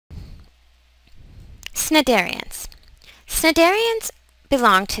Cnidarians. Cnidarians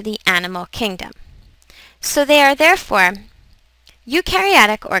belong to the animal kingdom. So they are therefore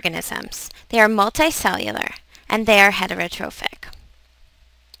eukaryotic organisms. They are multicellular and they are heterotrophic.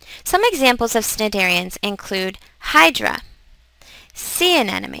 Some examples of Cnidarians include Hydra, sea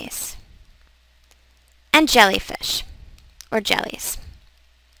anemones, and jellyfish, or jellies.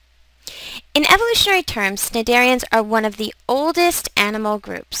 In evolutionary terms, Cnidarians are one of the oldest animal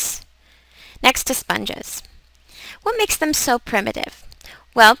groups, next to sponges. What makes them so primitive?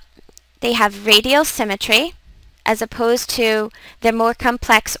 Well, they have radial symmetry, as opposed to the more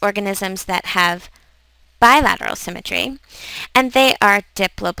complex organisms that have bilateral symmetry, and they are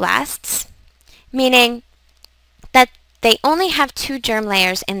diploblasts, meaning that they only have 2 germ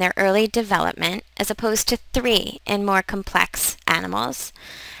layers in their early development, as opposed to 3 in more complex animals.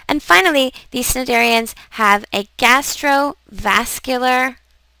 And finally, these Cnidarians have a gastrovascular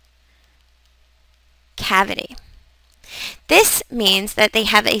cavity. This means that they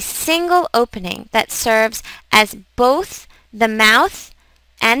have a single opening that serves as both the mouth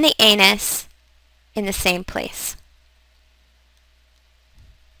and the anus in the same place.